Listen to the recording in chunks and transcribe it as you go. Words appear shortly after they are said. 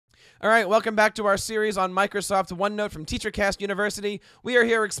All right, welcome back to our series on Microsoft OneNote from TeacherCast University. We are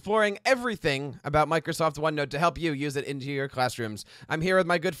here exploring everything about Microsoft OneNote to help you use it into your classrooms. I'm here with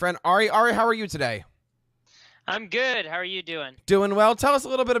my good friend Ari. Ari, how are you today? I'm good. How are you doing? Doing well. Tell us a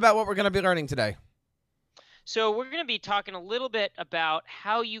little bit about what we're going to be learning today. So we're going to be talking a little bit about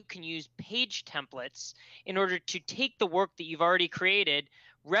how you can use page templates in order to take the work that you've already created,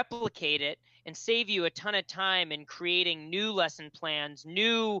 replicate it, and save you a ton of time in creating new lesson plans,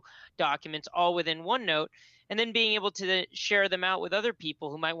 new documents, all within OneNote, and then being able to share them out with other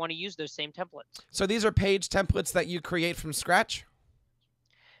people who might want to use those same templates. So these are page templates that you create from scratch?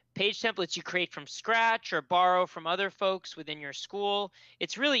 Page templates you create from scratch or borrow from other folks within your school.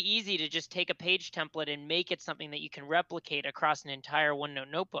 It's really easy to just take a page template and make it something that you can replicate across an entire OneNote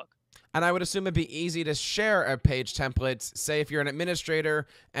notebook. And I would assume it'd be easy to share a page template, say if you're an administrator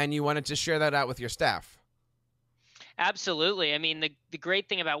and you wanted to share that out with your staff. Absolutely. I mean, the great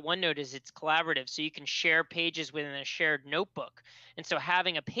thing about OneNote is it's collaborative, so you can share pages within a shared notebook. And so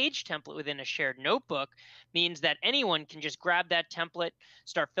having a page template within a shared notebook means that anyone can just grab that template,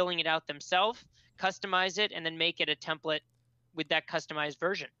 start filling it out themselves, customize it, and then make it a template with that customized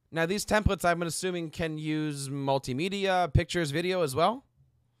version. Now, these templates, I'm assuming, can use multimedia, pictures, video as well?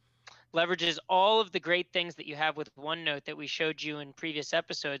 Leverages all of the great things that you have with OneNote that we showed you in previous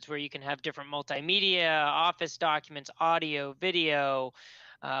episodes, where you can have different multimedia, office documents, audio, video,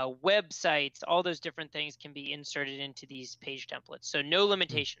 websites. All those different things can be inserted into these page templates. So no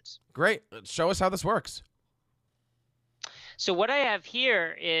limitations. Great. Show us how this works. So what I have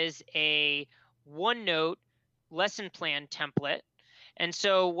here is a OneNote lesson plan template. And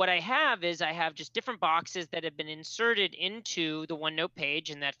so what I have is I have just different boxes that have been inserted into the OneNote page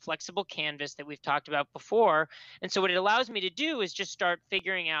in that flexible canvas that we've talked about before. And so what it allows me to do is just start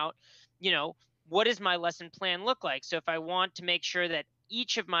figuring out, what does my lesson plan look like? So if I want to make sure that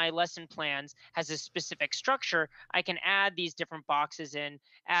each of my lesson plans has a specific structure, I can add these different boxes in,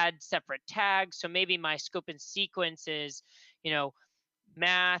 add separate tags. So maybe my scope and sequence is,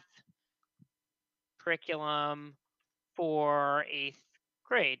 math curriculum for 8th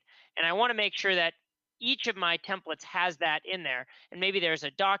grade. And I want to make sure that each of my templates has that in there. And maybe there's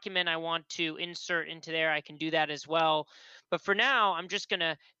a document I want to insert into there. I can do that as well. But for now, I'm just going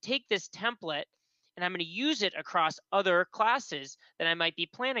to take this template and I'm going to use it across other classes that I might be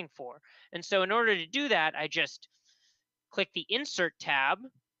planning for. And so in order to do that, I just click the Insert tab,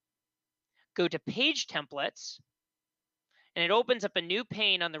 go to Page Templates, and it opens up a new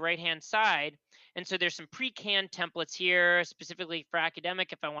pane on the right-hand side. And so there's some pre-canned templates here, specifically for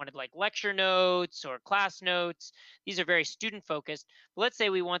academic, if I wanted like lecture notes or class notes. These are very student-focused. But let's say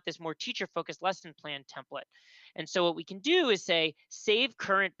we want this more teacher-focused lesson plan template. And so what we can do is say, save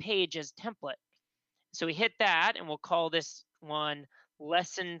current page as template. So we hit that, and we'll call this one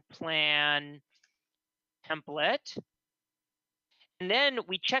lesson plan template. And then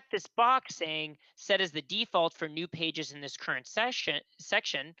we check this box saying set as the default for new pages in this current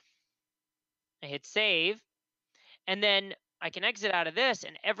section. I hit save, and then I can exit out of this,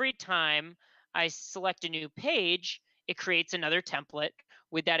 and every time I select a new page, it creates another template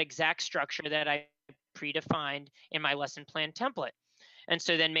with that exact structure that I predefined in my lesson plan template. And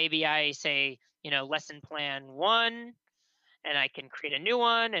so then maybe I say, lesson plan 1, and I can create a new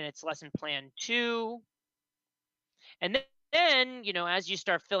one, and it's lesson plan 2. And then, as you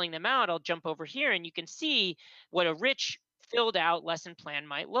start filling them out, I'll jump over here and you can see what a rich filled out lesson plan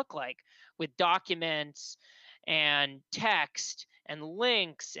might look like, with documents and text and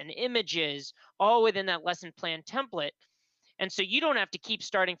links and images all within that lesson plan template. And so you don't have to keep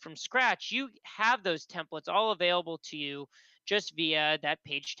starting from scratch. You have those templates all available to you just via that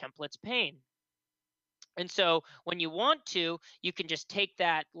page templates pane. And so when you want to, you can just take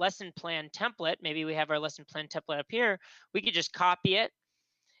that lesson plan template. Maybe we have our lesson plan template up here. We could just copy it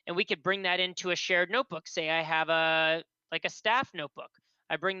and we could bring that into a shared notebook. Say I have a staff notebook.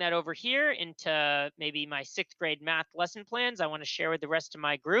 I bring that over here into maybe my 6th grade math lesson plans I want to share with the rest of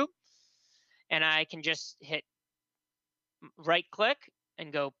my group. And I can just hit right click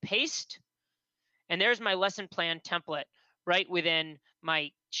and go paste. And there's my lesson plan template right within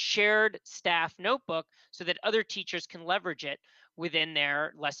my shared staff notebook so that other teachers can leverage it within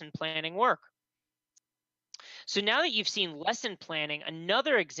their lesson planning work. So now that you've seen lesson planning,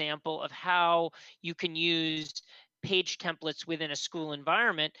 another example of how you can use page templates within a school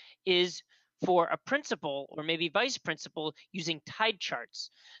environment is for a principal or maybe vice principal using tide charts.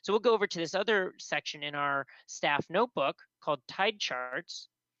 So we'll go over to this other section in our staff notebook called tide charts.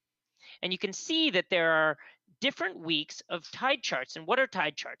 And you can see that there are different weeks of tide charts. And what are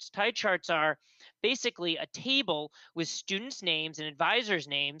tide charts? Tide charts are basically a table with students' names and advisors'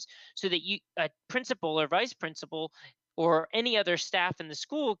 names so that a principal or vice principal or any other staff in the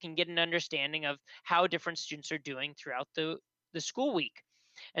school can get an understanding of how different students are doing throughout the school week.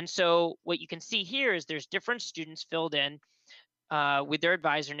 And so what you can see here is there's different students filled in with their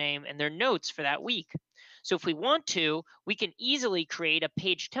advisor name and their notes for that week. So if we want to, we can easily create a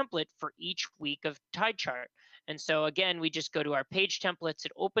page template for each week of tide chart. And so again, we just go to our page templates.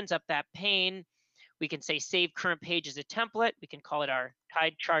 It opens up that pane. We can say save current page as a template. We can call it our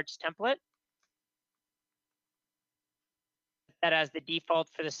tide charts template. That as the default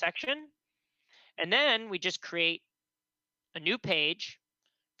for the section. And then we just create a new page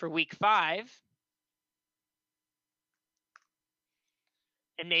for week 5.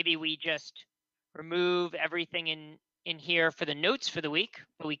 And maybe we just remove everything in here for the notes for the week,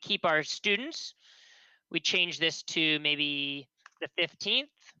 but we keep our students. We change this to maybe the 15th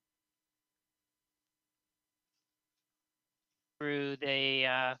through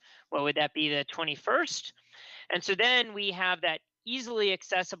the, what would that be, the 21st? And so then we have that easily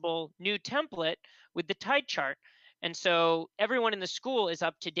accessible new template with the tide chart. And so everyone in the school is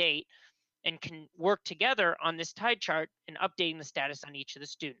up to date and can work together on this tide chart and updating the status on each of the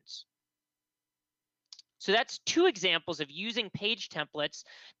students. So that's 2 examples of using page templates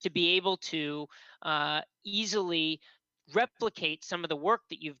to be able to easily replicate some of the work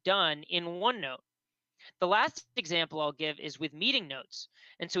that you've done in OneNote. The last example I'll give is with meeting notes.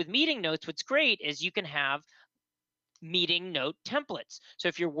 And so with meeting notes, what's great is you can have meeting note templates. So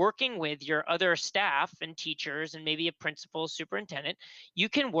if you're working with your other staff and teachers and maybe a principal, superintendent, you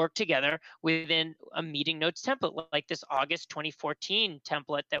can work together within a meeting notes template like this August 2014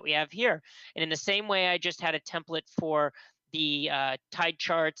 template that we have here. And in the same way I just had a template for the tide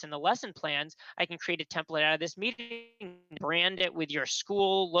charts and the lesson plans, I can create a template out of this meeting, brand it with your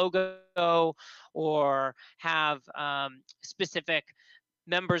school logo, or have specific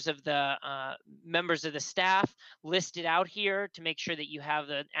members of the staff listed out here to make sure that you have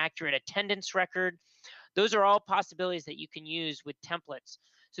an accurate attendance record. Those are all possibilities that you can use with templates.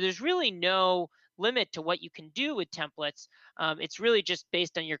 So there's really no limit to what you can do with templates. It's really just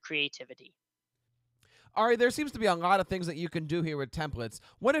based on your creativity. Ari, there seems to be a lot of things that you can do here with templates.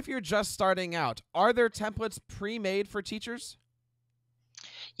 What if you're just starting out? Are there templates pre-made for teachers?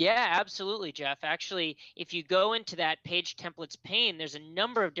 Yeah, absolutely, Jeff. Actually, if you go into that page templates pane, there's a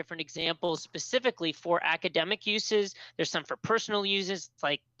number of different examples specifically for academic uses. There's some for personal uses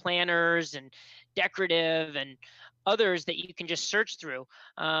like planners and decorative and others that you can just search through.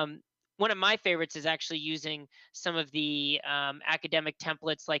 One of my favorites is actually using some of the academic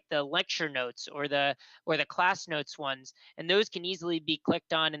templates like the lecture notes or the class notes ones, and those can easily be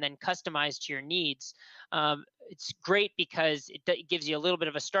clicked on and then customized to your needs. It's great because it gives you a little bit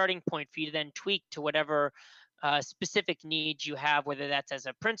of a starting point for you to then tweak to whatever specific needs you have, whether that's as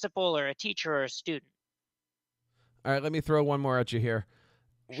a principal or a teacher or a student. All right, let me throw one more at you here.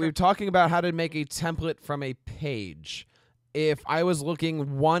 Sure. We're talking about how to make a template from a page. If I was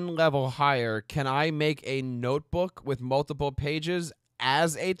looking one level higher, can I make a notebook with multiple pages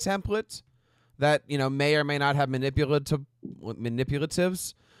as a template that, may or may not have manipulatives?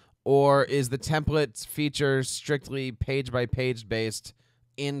 Or is the template feature strictly page by page based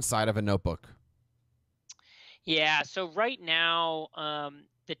inside of a notebook? Yeah, so right now,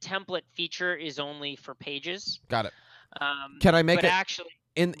 the template feature is only for pages. Got it. Can I make but it? Actually,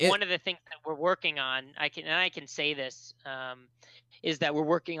 one of the things that we're working on, I can say this, is that we're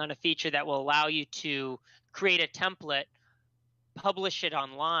working on a feature that will allow you to create a template, publish it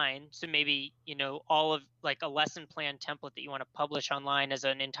online. So maybe, all of like a lesson plan template that you want to publish online as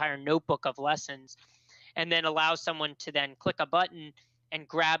an entire notebook of lessons, and then allow someone to then click a button and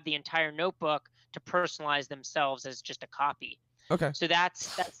grab the entire notebook to personalize themselves as just a copy. Okay. So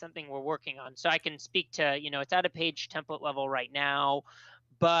that's something we're working on. So I can speak to, it's at a page template level right now,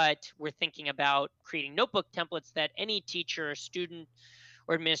 but we're thinking about creating notebook templates that any teacher, student,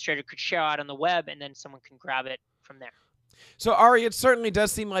 or administrator could share out on the web, and then someone can grab it from there. So, Ari, it certainly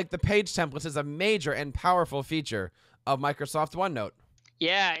does seem like the page templates is a major and powerful feature of Microsoft OneNote.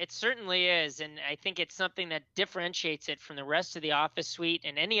 Yeah, it certainly is. And I think it's something that differentiates it from the rest of the Office suite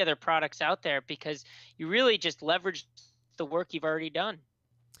and any other products out there, because you really just leverage the work you've already done.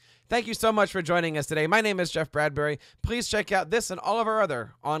 Thank you so much for joining us today. My name is Jeff Bradbury. Please check out this and all of our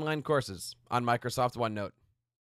other online courses on Microsoft OneNote.